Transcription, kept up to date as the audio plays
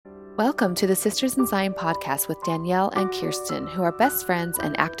Welcome to the Sisters in Zion podcast with Danielle and Kirsten, who are best friends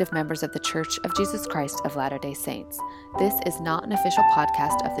and active members of the Church of Jesus Christ of Latter-day Saints. This is not an official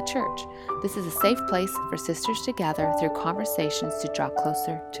podcast of the church. This is a safe place for sisters to gather through conversations to draw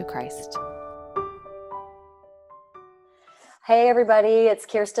closer to Christ. Hey everybody, it's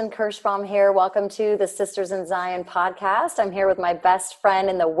Kirsten Kirschbaum here. Welcome to the Sisters in Zion podcast. I'm here with my best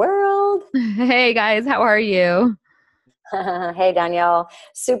friend in the world. Hey guys, how are you? Hey Danielle,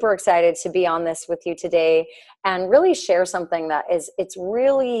 super excited to be on this with you today and really share something that it's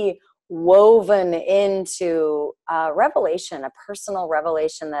really woven into a revelation, a personal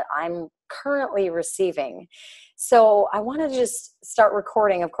revelation that I'm currently receiving. So I want to just start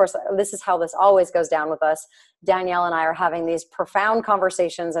recording. Of course, this is how this always goes down with us. Danielle and I are having these profound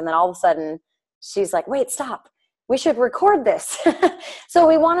conversations, and then all of a sudden she's like, wait, stop. We should record this. So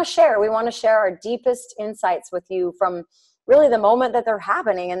we want to share our deepest insights with you from really the moment that they're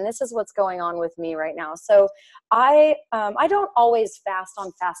happening. And this is what's going on with me right now. So I don't always fast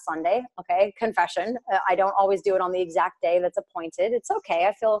on Fast Sunday. Okay. Confession. I don't always do it on the exact day that's appointed. It's okay.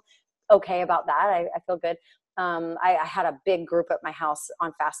 I feel okay about that. I feel good. I had a big group at my house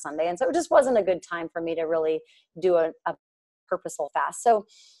on Fast Sunday. And so it just wasn't a good time for me to really do a purposeful fast. So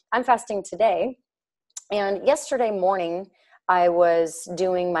I'm fasting today. And yesterday morning, I was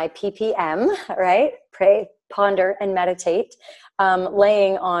doing my PPM, right? Pray, ponder, and meditate,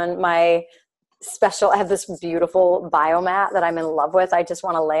 laying on my I have this beautiful biomat that I'm in love with. I just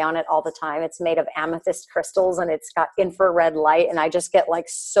want to lay on it all the time. It's made of amethyst crystals and it's got infrared light. And I just get like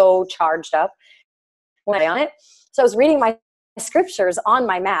so charged up when I lay on it. So I was reading my scriptures on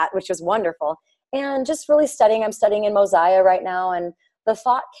my mat, which was wonderful. And just really studying. I'm studying in Mosiah right now. And the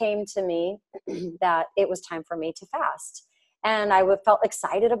thought came to me that it was time for me to fast. And I felt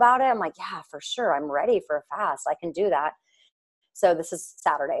excited about it. I'm like, yeah, for sure. I'm ready for a fast. I can do that. So this is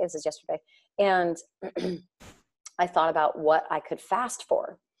Saturday. This is yesterday. And I thought about what I could fast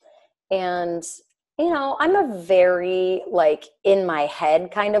for. And, you know, I'm a very in my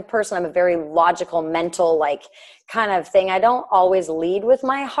head kind of person. I'm a very logical, mental, kind of thing. I don't always lead with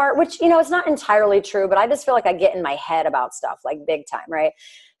my heart, which, it's not entirely true, but I just feel like I get in my head about stuff big time, right?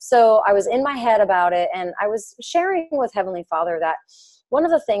 So I was in my head about it, and I was sharing with Heavenly Father that one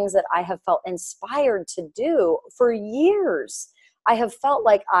of the things that I have felt inspired to do for years, I have felt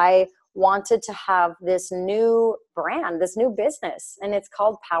like I wanted to have this new brand, this new business, and it's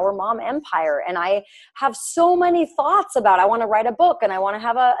called Power Mom Empire. And I have so many thoughts about, I want to write a book, and I want to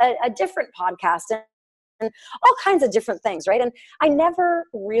have a different podcast, and all kinds of different things, right? And I never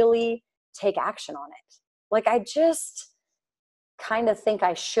really take action on it. I just kind of think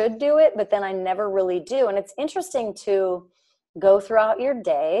I should do it, but then I never really do. And it's interesting to go throughout your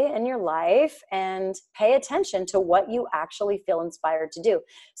day and your life and pay attention to what you actually feel inspired to do.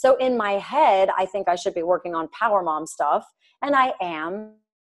 So in my head, I think I should be working on Power Mom stuff, and I am.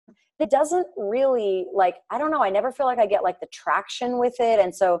 It doesn't really I don't know. I never feel like I get the traction with it.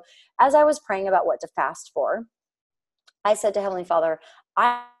 And so as I was praying about what to fast for, I said to Heavenly Father,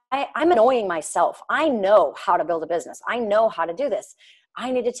 I'm annoying myself. I know how to build a business. I know how to do this.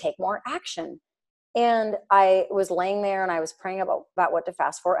 I need to take more action. And I was laying there and I was praying about what to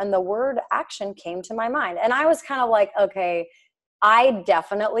fast for. And the word action came to my mind. And I was kind of like, okay, I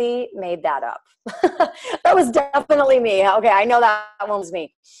definitely made that up. That was definitely me. Okay, I know that one was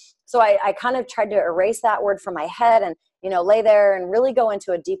me. So I kind of tried to erase that word from my head and, lay there and really go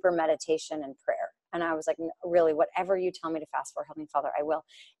into a deeper meditation and prayer. And I was like, really, whatever you tell me to fast for, Heavenly Father, I will.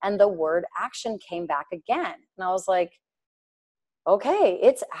 And the word action came back again. And I was like, okay,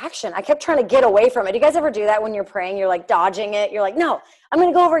 it's action. I kept trying to get away from it. Do you guys ever do that when you're praying? You're dodging it. You're like, no, I'm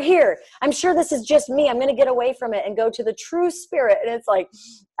going to go over here. I'm sure this is just me. I'm going to get away from it and go to the true spirit. And it's like,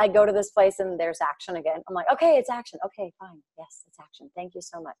 I go to this place and there's action again. I'm like, okay, it's action. Okay, fine. Yes, it's action. Thank you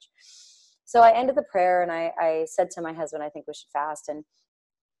so much. So I ended the prayer and I said to my husband, I think we should fast. And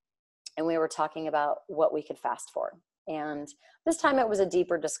we were talking about what we could fast for. And this time it was a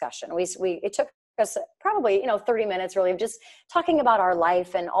deeper discussion. It took us probably 30 minutes really of just talking about our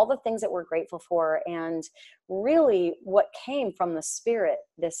life and all the things that we're grateful for, and really what came from the Spirit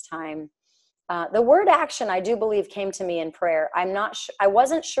this time. The word action, I do believe, came to me in prayer. I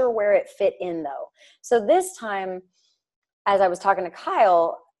wasn't sure where it fit in though. So this time, as I was talking to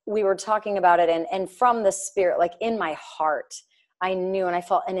Kyle, we were talking about it, and from the Spirit, in my heart, I knew, and I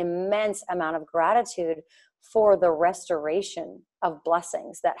felt an immense amount of gratitude for the restoration of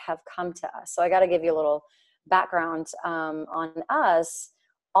blessings that have come to us. So I got to give you a little background on us.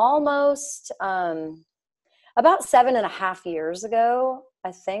 Almost about 7.5 years ago,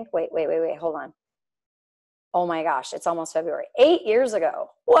 I think. Wait, hold on. oh my gosh, it's almost February, 8 years ago.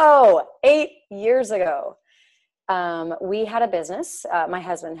 Whoa, 8 years ago. We had a business. My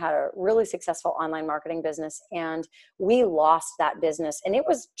husband had a really successful online marketing business, and we lost that business, and it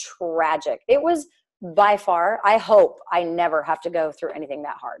was tragic. It was by far, I hope I never have to go through anything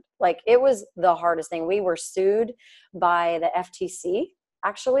that hard. Like, it was the hardest thing. We were sued by the FTC,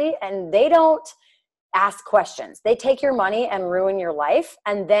 actually, and they don't ask questions. They take your money and ruin your life,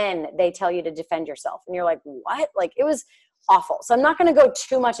 and then they tell you to defend yourself. And you're like, what? Like, it was awful. So I'm not going to go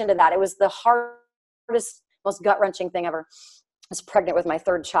too much into that. It was the hardest, most gut-wrenching thing ever. I was pregnant with my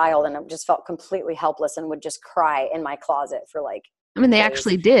third child, and I just felt completely helpless and would just cry in my closet for like I mean, they days.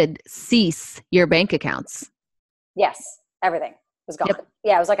 actually did cease your bank accounts. Yes, everything was gone. Yep.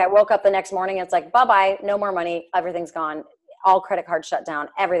 Yeah, it was like I woke up the next morning, it's like, bye-bye, no more money, everything's gone. All credit cards shut down,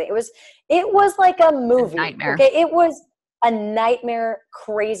 everything. It was like a movie. Nightmare. Okay, it was a nightmare,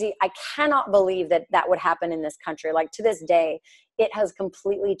 crazy. I cannot believe that that would happen in this country. Like, to this day, it has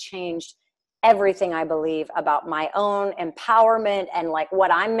completely changed everything I believe about my own empowerment and like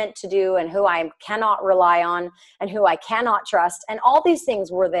what I'm meant to do and who I cannot rely on and who I cannot trust. And all these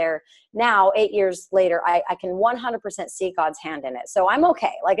things were there. Now, 8 years later, I can 100% see God's hand in it. So I'm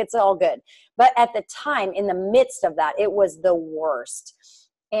okay. Like, it's all good. But at the time, in the midst of that, it was the worst.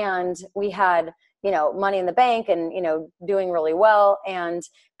 And we had, money in the bank and, doing really well. And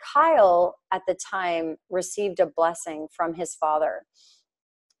Kyle at the time received a blessing from his father.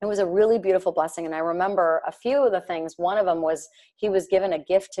 It was a really beautiful blessing. And I remember a few of the things. One of them was he was given a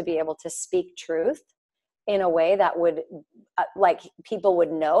gift to be able to speak truth in a way that would, like, people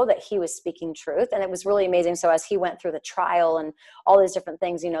would know that he was speaking truth. And it was really amazing. So as he went through the trial and all these different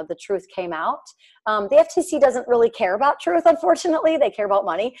things, the truth came out. The FTC doesn't really care about truth, unfortunately. They care about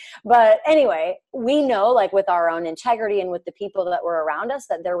money. But anyway, we know, like, with our own integrity and with the people that were around us,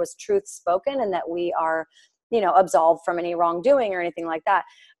 that there was truth spoken and that we are absolved from any wrongdoing or anything like that.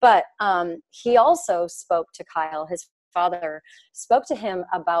 But he also spoke to Kyle, his father, spoke to him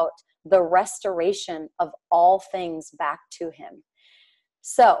about the restoration of all things back to him.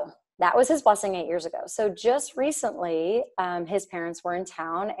 So that was his blessing 8 years ago. So just recently, his parents were in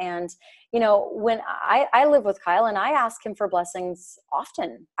town, and when I live with Kyle, and I ask him for blessings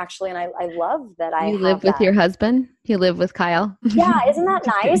often, actually, and I love that I You have live with that. your husband? You live with Kyle? Yeah, isn't that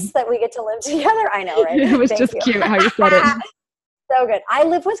nice that we get to live together? I know, right? It was Thank just you. cute how you said it. So good. I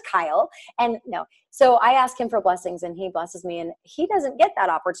live with Kyle, and so I ask him for blessings, and he blesses me, and he doesn't get that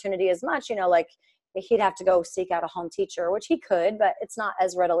opportunity as much, like he'd have to go seek out a home teacher, which he could, but it's not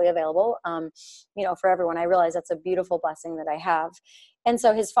as readily available, for everyone. I realize that's a beautiful blessing that I have. And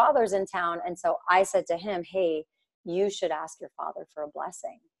so his father's in town. And so I said to him, hey, you should ask your father for a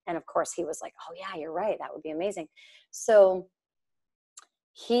blessing. And of course he was like, oh yeah, you're right. That would be amazing. So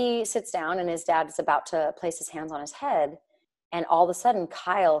he sits down, and his dad is about to place his hands on his head. And all of a sudden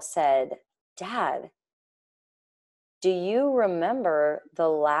Kyle said, Dad, do you remember the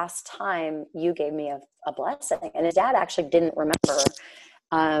last time you gave me a blessing? And his dad actually didn't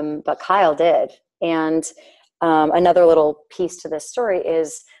remember, but Kyle did. And another little piece to this story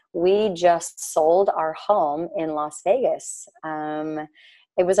is we just sold our home in Las Vegas.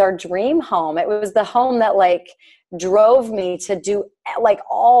 It was our dream home. It was the home that drove me to do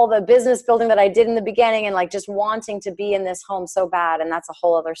all the business building that I did in the beginning, and just wanting to be in this home so bad. And that's a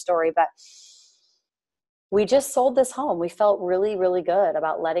whole other story. But we just sold this home. We felt really, really good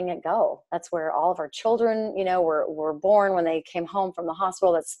about letting it go. That's where all of our children, were born when they came home from the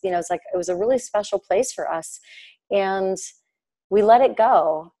hospital. That's, it was a really special place for us. And we let it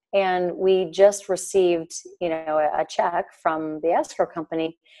go. And we just received, a check from the escrow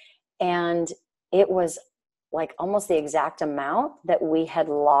company. And it was almost the exact amount that we had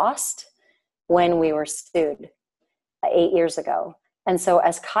lost when we were sued 8 years ago. And so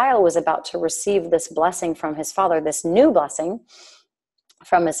as Kyle was about to receive this blessing from his father, this new blessing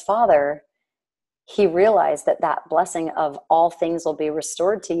from his father, he realized that that blessing of all things will be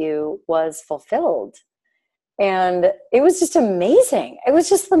restored to you was fulfilled. And it was just amazing. It was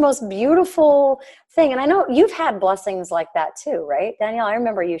just the most beautiful thing. And I know you've had blessings like that too, right, Danielle? I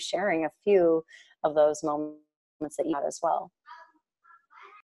remember you sharing a few of those moments that you had as well.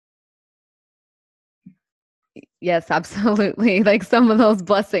 Yes, absolutely. Some of those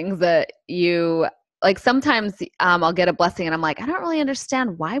blessings that you sometimes I'll get a blessing and I'm like, I don't really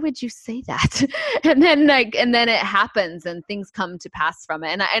understand. Why would you say that? and then it happens and things come to pass from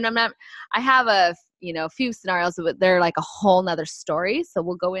it. I have a few scenarios, but they're a whole nother story. So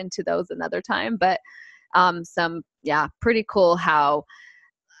we'll go into those another time. But pretty cool how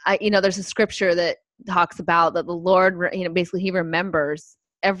there's a scripture that talks about that the Lord, basically he remembers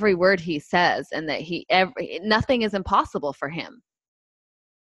every word he says, and that nothing is impossible for him.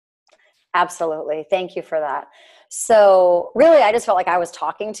 Absolutely. Thank you for that. So really, I just felt like I was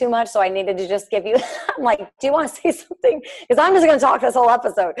talking too much. So I needed to just give you, I'm like, do you want to say something? Because I'm just going to talk this whole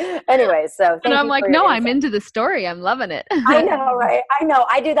episode. Anyway, so and thank I'm you like, for your no, insight. I'm into the story. I'm loving it. I know, right? I know.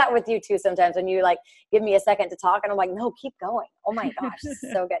 I do that with you too sometimes when you like give me a second to talk and I'm like, no, keep going. Oh my gosh, this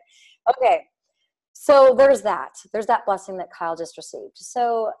is so good. Okay. So there's that blessing that Kyle just received.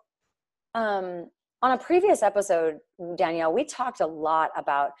 So, on a previous episode, Danielle, we talked a lot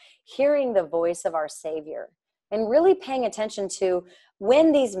about hearing the voice of our Savior and really paying attention to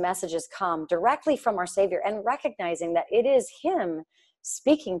when these messages come directly from our Savior and recognizing that it is Him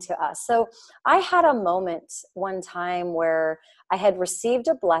speaking to us. So I had a moment one time where I had received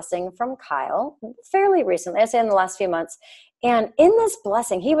a blessing from Kyle fairly recently, I say in the last few months. And in this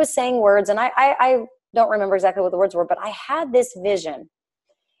blessing, he was saying words, and I don't remember exactly what the words were, but I had this vision.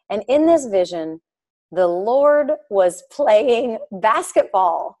 And in this vision, the Lord was playing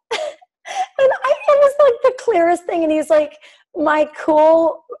basketball. And it was like the clearest thing. And he's like, my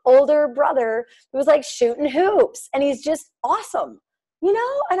cool older brother was like shooting hoops. And he's just awesome,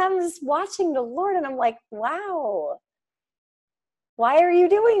 And I'm just watching the Lord and I'm like, wow, why are you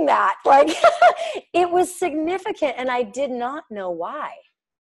doing that? Like, it was significant and I did not know why.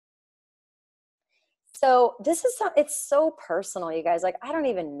 So it's so personal, you guys. Like, I don't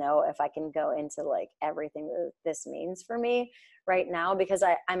even know if I can go into like everything that this means for me right now, because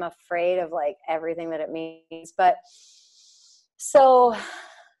I'm afraid of like everything that it means. But so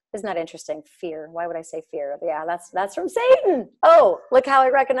isn't that interesting? Fear. Why would I say fear? Yeah, that's from Satan. Oh, look how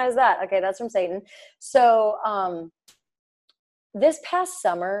I recognize that. Okay, that's from Satan. So this past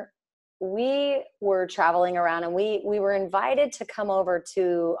summer, we were traveling around and we were invited to come over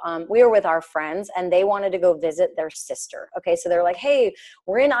to, we were with our friends and they wanted to go visit their sister. Okay. So they're like, hey,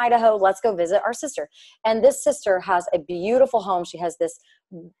 we're in Idaho. Let's go visit our sister. And this sister has a beautiful home. She has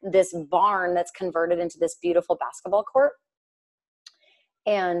this barn that's converted into this beautiful basketball court.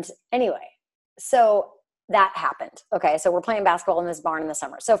 And anyway, so that happened. Okay. So we're playing basketball in this barn in the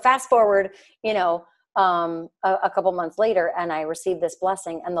summer. So fast forward, a couple months later, and I received this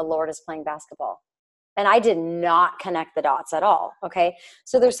blessing and the Lord is playing basketball. And I did not connect the dots at all. Okay.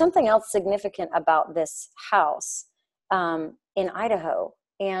 So there's something else significant about this house in Idaho.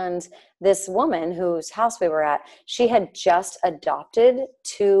 And this woman whose house we were at, she had just adopted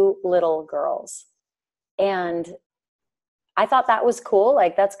 2 little girls. And I thought that was cool.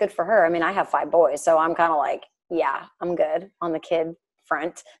 Like, that's good for her. I mean, I have 5 boys, so I'm kind of like, yeah, I'm good on the kid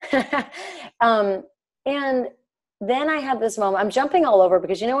front. And then I had this moment, I'm jumping all over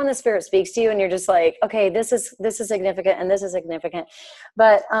because when the Spirit speaks to you and you're just like, okay, this is significant and this is significant.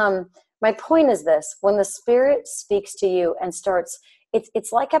 But my point is this: when the Spirit speaks to you and starts,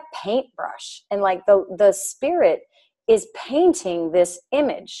 it's like a paintbrush, and like the Spirit is painting this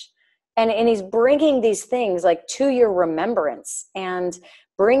image, and he's bringing these things like to your remembrance and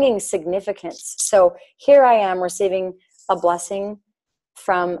bringing significance. So here I am receiving a blessing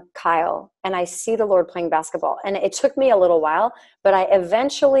from Kyle, and I see the Lord playing basketball. And it took me a little while, but I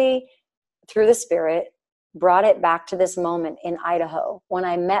eventually, through the Spirit, brought it back to this moment in Idaho when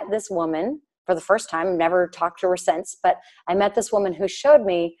I met this woman for the first time. Never talked to her since, but I met this woman who showed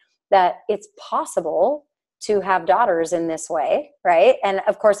me that it's possible to have daughters in this way, right? And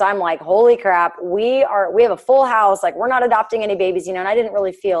of course, I'm like, holy crap, we have a full house. Like, we're not adopting any babies, and I didn't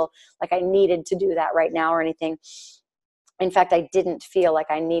really feel like I needed to do that right now or anything. In fact, I didn't feel like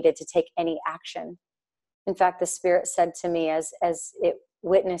I needed to take any action. In fact, the Spirit said to me as it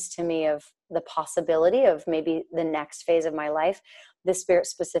witnessed to me of the possibility of maybe the next phase of my life, the Spirit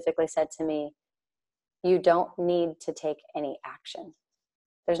specifically said to me, you don't need to take any action.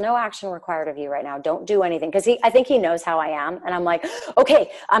 There's no action required of you right now. Don't do anything. Because I think he knows how I am. And I'm like,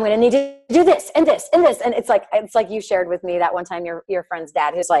 okay, I'm going to need to do this and this and this. And it's like you shared with me that one time, your friend's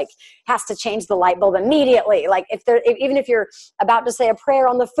dad, who's like, has to change the light bulb immediately. Like even if you're about to say a prayer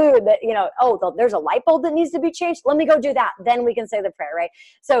on the food that, there's a light bulb that needs to be changed. Let me go do that. Then we can say the prayer. Right.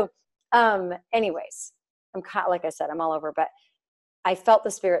 So anyways, like I said, I'm all over, but I felt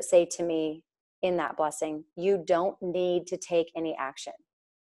the Spirit say to me in that blessing, you don't need to take any action.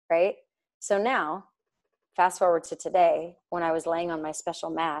 Right? So now, fast forward to today, when I was laying on my special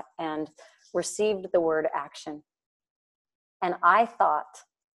mat and received the word action. And I thought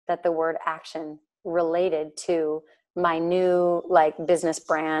that the word action related to my new business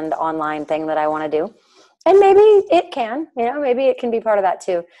brand online thing that I want to do. And maybe it can, maybe it can be part of that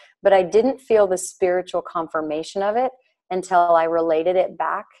too. But I didn't feel the spiritual confirmation of it until I related it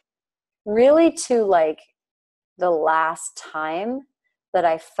back really to the last time that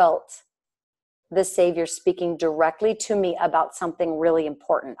I felt the Savior speaking directly to me about something really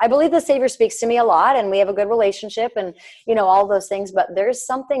important. I believe the Savior speaks to me a lot, and we have a good relationship, and all those things, but there's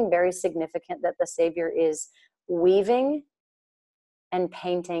something very significant that the Savior is weaving and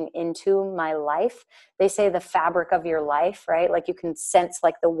painting into my life. They say the fabric of your life, right? Like you can sense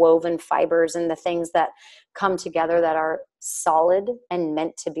like the woven fibers and the things that come together that are solid and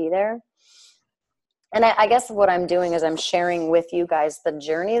meant to be there. And I guess what I'm doing is I'm sharing with you guys the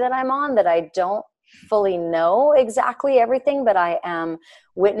journey that I'm on, that I don't fully know exactly everything, but I am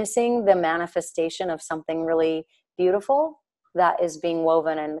witnessing the manifestation of something really beautiful that is being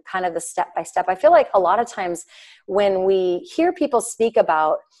woven, and kind of the step by step. I feel like a lot of times when we hear people speak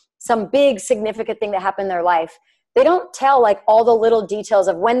about some big significant thing that happened in their life, they don't tell like all the little details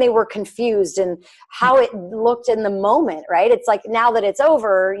of when they were confused and how it looked in the moment, right? It's like now that it's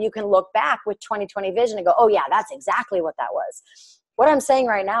over, you can look back with 20/20 vision and go, oh yeah, that's exactly what that was. What I'm saying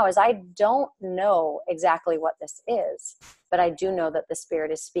right now is I don't know exactly what this is, but I do know that the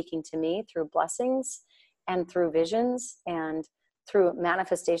Spirit is speaking to me through blessings and through visions and through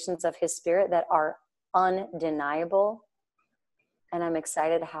manifestations of His Spirit that are undeniable. And I'm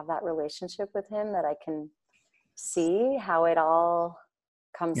excited to have that relationship with Him, that I can see how it all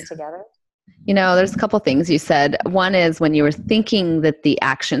comes together. There's a couple things you said. One is when you were thinking that the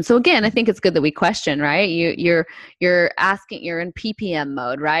action. So again, I think it's good that we question, right? You're asking, you're in PPM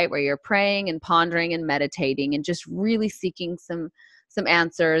mode, right? Where you're praying and pondering and meditating and just really seeking some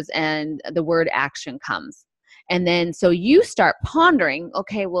answers, and the word action comes. And then so you start pondering,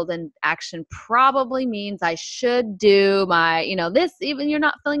 okay, well then action probably means I should do my, this, even you're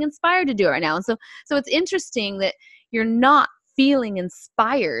not feeling inspired to do it right now. And so it's interesting that you're not feeling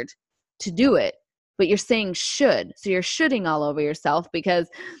inspired to do it, but you're saying should. So you're shoulding all over yourself but you're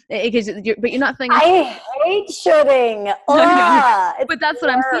not feeling. I hate shoulding. But that's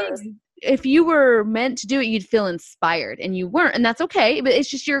what I'm saying. If you were meant to do it, you'd feel inspired, and you weren't, and that's okay. But it's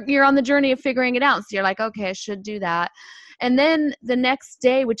just you're on the journey of figuring it out. So you're like, okay, I should do that. And then the next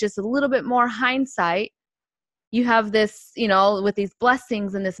day, which is a little bit more hindsight, you have this, with these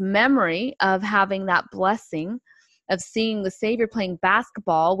blessings and this memory of having that blessing of seeing the Savior playing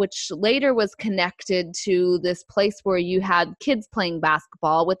basketball, which later was connected to this place where you had kids playing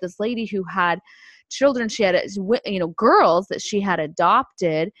basketball with this lady who had children. She had, girls that she had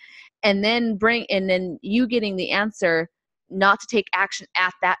adopted, and then you getting the answer not to take action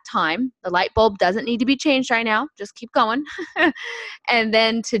at that time. The light bulb doesn't need to be changed right now. Just keep going. And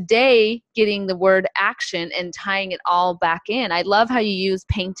then today getting the word action and tying it all back in. I love how you use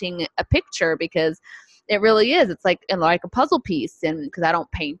painting a picture, because it really is. It's like a puzzle piece, and because I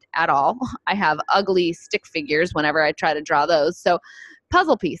don't paint at all, I have ugly stick figures whenever I try to draw those. So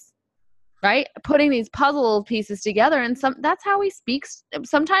puzzle piece, right? Putting these puzzle pieces together, and that's how He speaks.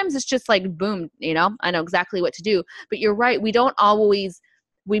 Sometimes it's just like, boom, I know exactly what to do. But you're right.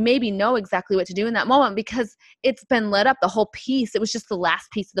 We maybe know exactly what to do in that moment because it's been led up, the whole piece. It was just the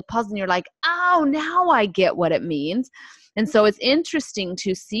last piece of the puzzle, and you're like, oh, now I get what it means. And so it's interesting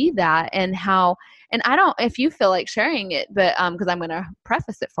to see that, and how, and I don't, if you feel like sharing it, but because I'm going to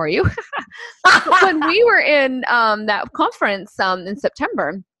preface it for you. When we were in that conference in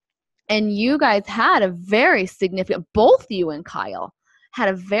September, and you guys had a very significant, both you and Kyle had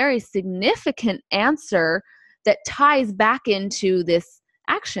a very significant answer that ties back into this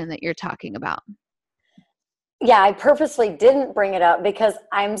action that you're talking about. Yeah, I purposely didn't bring it up because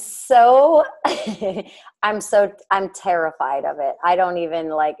I'm terrified of it. I don't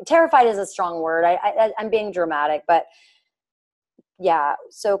even terrified is a strong word. I'm being dramatic, but yeah.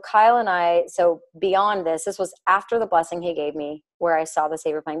 So Kyle and I, beyond this was after the blessing He gave me, where I saw the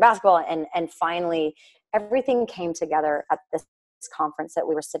Savior playing basketball, and finally everything came together at this conference that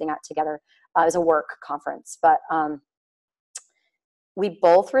we were sitting at together. It was a work conference, but we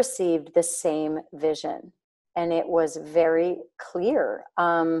both received the same vision. And it was very clear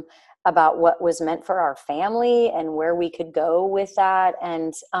about what was meant for our family and where we could go with that.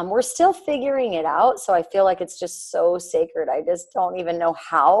 And we're still figuring it out. So I feel like it's just so sacred. I just don't even know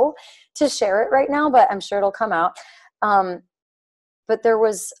how to share it right now, but I'm sure it'll come out. But there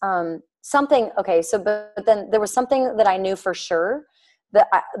was something, okay, but then there was something that I knew for sure that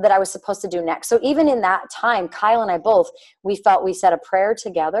I was supposed to do next. So even in that time, Kyle and I both, we said a prayer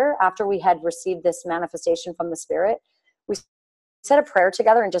together after we had received this manifestation from the Spirit. We said a prayer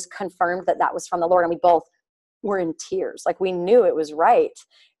together and just confirmed that was from the Lord. And we both were in tears. Like we knew it was right.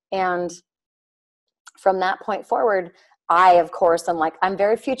 And from that point forward, of course, I'm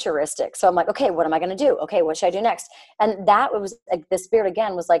very futuristic. So I'm like, okay, what am I going to do? Okay, what should I do next? And that was like, the Spirit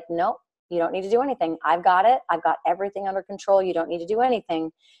again was like, no, You don't need to do anything. I've got it. I've got everything under control. You don't need to do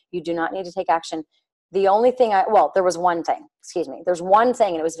anything. You do not need to take action. The only thing there was one thing, There's one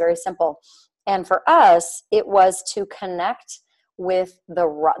thing, and it was very simple. And for us, it was to connect with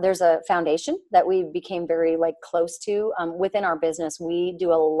there's a foundation that we became very close to within our business. We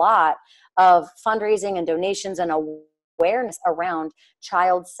do a lot of fundraising and donations and awareness around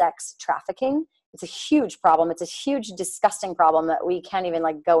child sex trafficking. It's a huge problem. It's a huge, disgusting problem that we can't even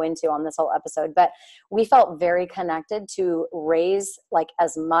go into on this whole episode. But we felt very connected to raise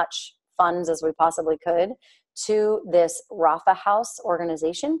as much funds as we possibly could to this Rapha House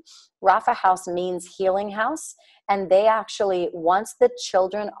organization. Rapha House means healing house. And they actually, once the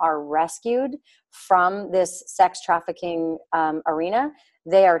children are rescued from this sex trafficking arena,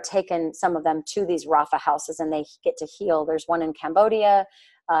 they are taken, some of them, to these Rapha houses, and they get to heal. There's one in Cambodia,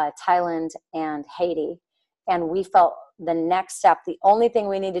 Thailand, and Haiti. And we felt the next step, the only thing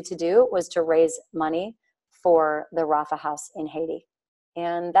we needed to do was to raise money for the Rapha House in Haiti.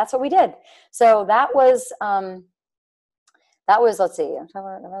 And that's what we did. So that was, let's see,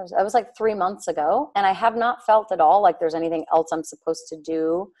 that was 3 months ago. And I have not felt at all like there's anything else I'm supposed to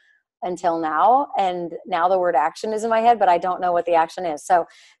do until now. And now the word action is in my head, but I don't know what the action is. So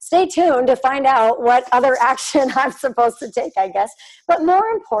stay tuned to find out what other action I'm supposed to take, I guess. But more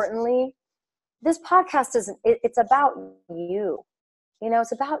importantly, this podcast it's about you.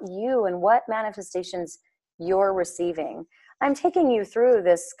 It's about you and what manifestations you're receiving. I'm taking you through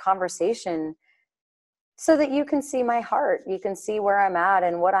this conversation so that you can see my heart. You can see where I'm at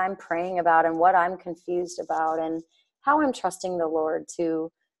and what I'm praying about and what I'm confused about and how I'm trusting the Lord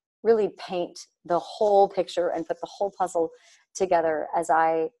to really paint the whole picture and put the whole puzzle together. As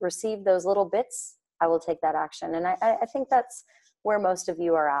I receive those little bits, I will take that action. And I think that's where most of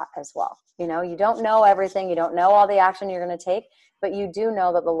you are at as well. You don't know everything. You don't know all the action you're going to take, but you do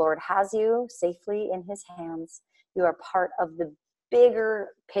know that the Lord has you safely in his hands. You are part of the bigger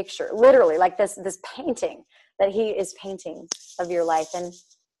picture, literally, this painting that he is painting of your life. And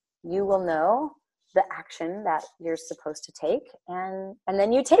you will know the action that you're supposed to take, and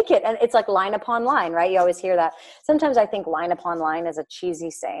then you take it. And it's like line upon line, right? You always hear that. Sometimes I think line upon line is a cheesy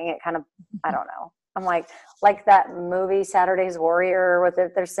saying. It kind of, I don't know. I'm like that movie Saturday's Warrior with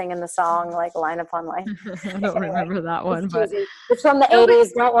they're singing the song line upon line. I don't remember that one, but it's from the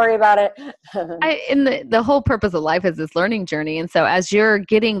 80s. Don't worry about it. The whole purpose of life is this learning journey. And so as you're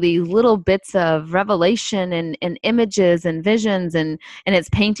getting these little bits of revelation and images and visions and it's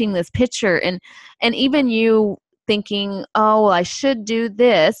painting this picture and even you thinking, oh, well, I should do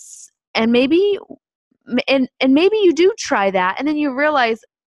this. And maybe you do try that. And then you realize,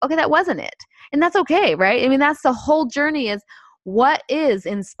 okay, that wasn't it. And that's okay, right? I mean, that's the whole journey, is what is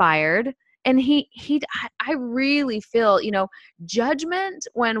inspired. And I really feel, judgment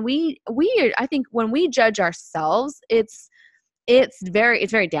when I think when we judge ourselves, it's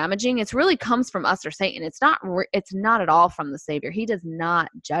very damaging. It really comes from us or Satan. It's not at all from the Savior. He does not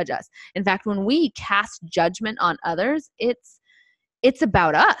judge us. In fact, when we cast judgment on others, it's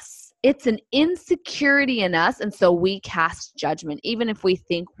about us. It's an insecurity in us. And so we cast judgment, even if we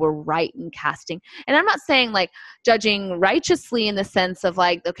think we're right in casting. And I'm not saying judging righteously in the sense of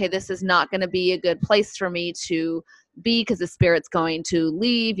okay, this is not going to be a good place for me to be because the Spirit's going to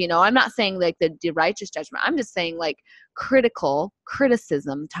leave. I'm not saying the righteous judgment. I'm just saying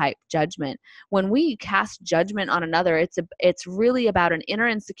criticism type judgment. When we cast judgment on another, it's really about an inner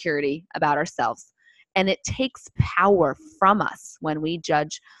insecurity about ourselves. And it takes power from us when we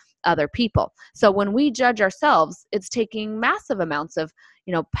judge other people. So when we judge ourselves, it's taking massive amounts of,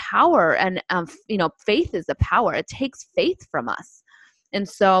 power, and, faith is a power. It takes faith from us. And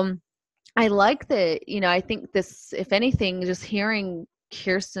so I like I think this, if anything, just hearing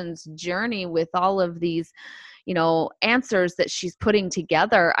Kirsten's journey with all of these, answers that she's putting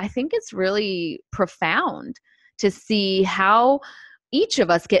together, I think it's really profound to see how each of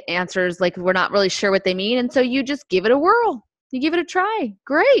us get answers we're not really sure what they mean. And so you just give it a whirl. You give it a try.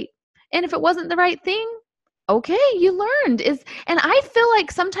 Great. And if it wasn't the right thing, okay, you learned. And I feel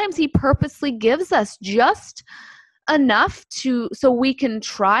like sometimes he purposely gives us just enough so we can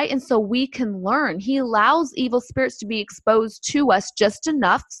try and so we can learn. He allows evil spirits to be exposed to us just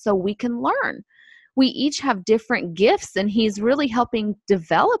enough so we can learn. We each have different gifts, and he's really helping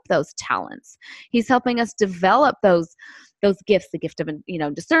develop those talents. He's helping us develop those gifts, the gift of,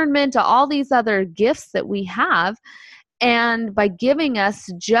 discernment, all these other gifts that we have. And by giving us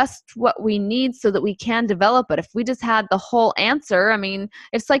just what we need so that we can develop it. If we just had the whole answer, I mean,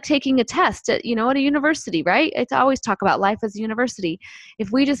 it's like taking a test at a university, right? I always talk about life as a university.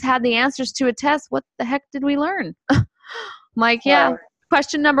 If we just had the answers to a test, what the heck did we learn? I'm like, yeah,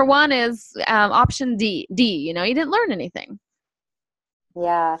 question number 1 is option D. You didn't learn anything.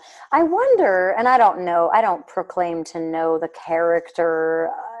 Yeah. I wonder, and I don't know, I don't proclaim to know the character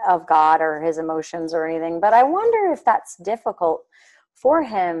of God or his emotions or anything, but I wonder if that's difficult for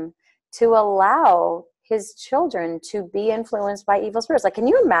him to allow his children to be influenced by evil spirits. Like, can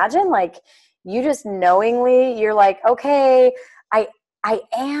you imagine, like, you just knowingly, you're like, okay, I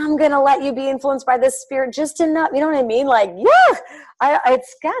am going to let you be influenced by this spirit just enough. You know what I mean? Like, yeah,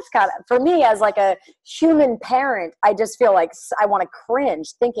 it's got, for me as like a human parent, I just feel like I want to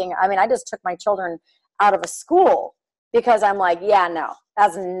cringe thinking, I just took my children out of a school because I'm like, yeah, no,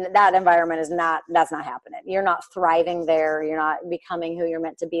 that environment that's not happening. You're not thriving there. You're not becoming who you're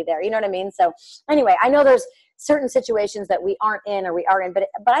meant to be there. You know what I mean? So anyway, I know there's certain situations that we aren't in or we are in, but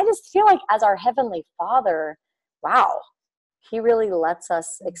I just feel like as our Heavenly Father, wow, he really lets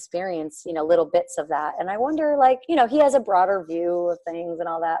us experience, little bits of that. And I wonder, like, he has a broader view of things and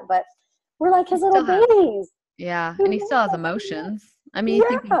all that, but we're like his little babies. Yeah. And he still has emotions. You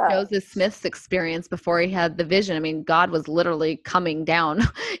think of Joseph Smith's experience before he had the vision. God was literally coming down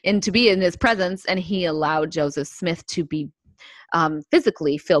and to be in his presence, and he allowed Joseph Smith to be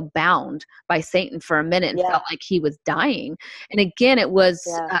physically feel bound by Satan for a minute and felt like he was dying. And again, it was,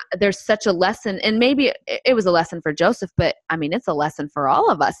 there's such a lesson, and maybe it was a lesson for Joseph, but it's a lesson for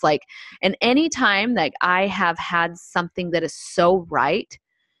all of us. Like, and any time that I have had something that is so right,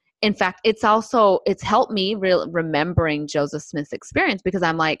 in fact, it's helped me remembering Joseph Smith's experience, because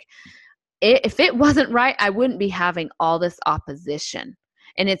I'm like, if it wasn't right, I wouldn't be having all this opposition.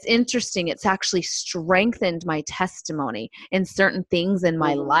 And it's interesting. It's actually strengthened my testimony in certain things in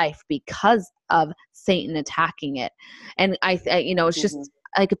my life because of Satan attacking it. And it's just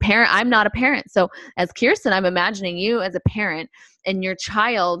like a parent. I'm not a parent. So as Kirsten, I'm imagining you as a parent, and your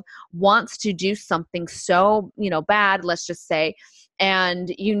child wants to do something so, bad, let's just say, and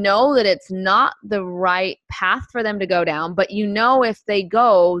that it's not the right path for them to go down, but if they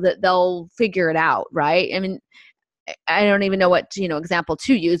go, that they'll figure it out. Right. I don't even know what, example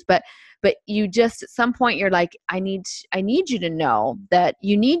to use, but you just, at some point you're like, I need you to know that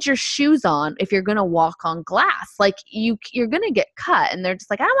you need your shoes on if you're going to walk on glass. Like you're going to get cut, and they're just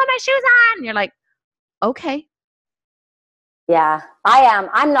like, I don't want my shoes on. And you're like, okay. Yeah, I am.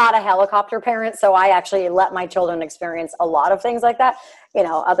 I'm not a helicopter parent, so I actually let my children experience a lot of things like that.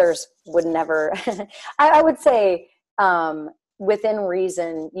 Others would never. I would say, within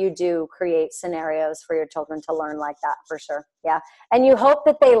reason, you do create scenarios for your children to learn like that, for sure. Yeah. And you hope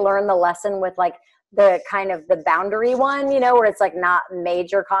that they learn the lesson with like the kind of the boundary one, where it's like not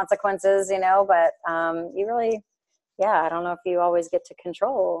major consequences, but you really, I don't know if you always get to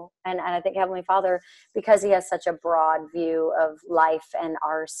control. And I think Heavenly Father, because he has such a broad view of life and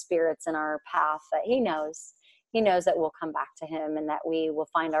our spirits and our path, that he knows that we'll come back to him and that we will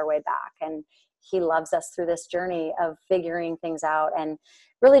find our way back. And he loves us through this journey of figuring things out and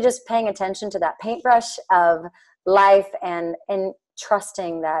really just paying attention to that paintbrush of life and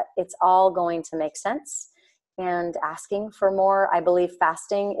trusting that it's all going to make sense and asking for more. I believe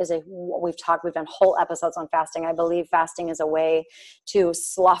fasting is we've done whole episodes on fasting. I believe fasting is a way to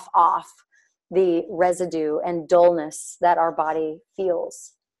slough off the residue and dullness that our body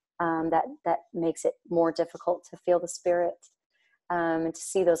feels, that makes it more difficult to feel the Spirit. And to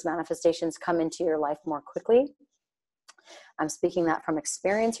see those manifestations come into your life more quickly. I'm speaking that from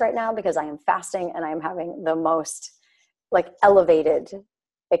experience right now, because I am fasting and I am having the most elevated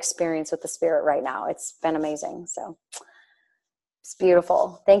experience with the Spirit right now. It's been amazing. So it's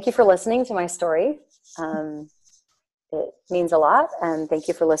beautiful. Thank you for listening to my story. It means a lot. And thank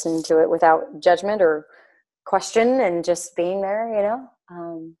you for listening to it without judgment or question, and just being there,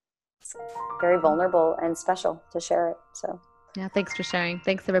 it's very vulnerable and special to share it. So. Yeah, thanks for sharing.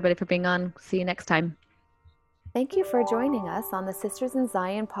 Thanks, everybody, for being on. See you next time. Thank you for joining us on the Sisters in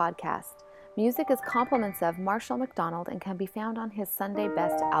Zion podcast. Music is Compliments of Marshall McDonald and can be found on his Sunday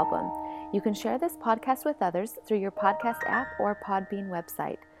Best album. You can share this podcast with others through your podcast app or Podbean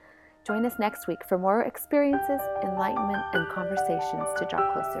website. Join us next week for more experiences, enlightenment, and conversations to draw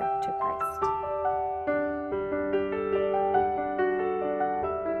closer to Christ.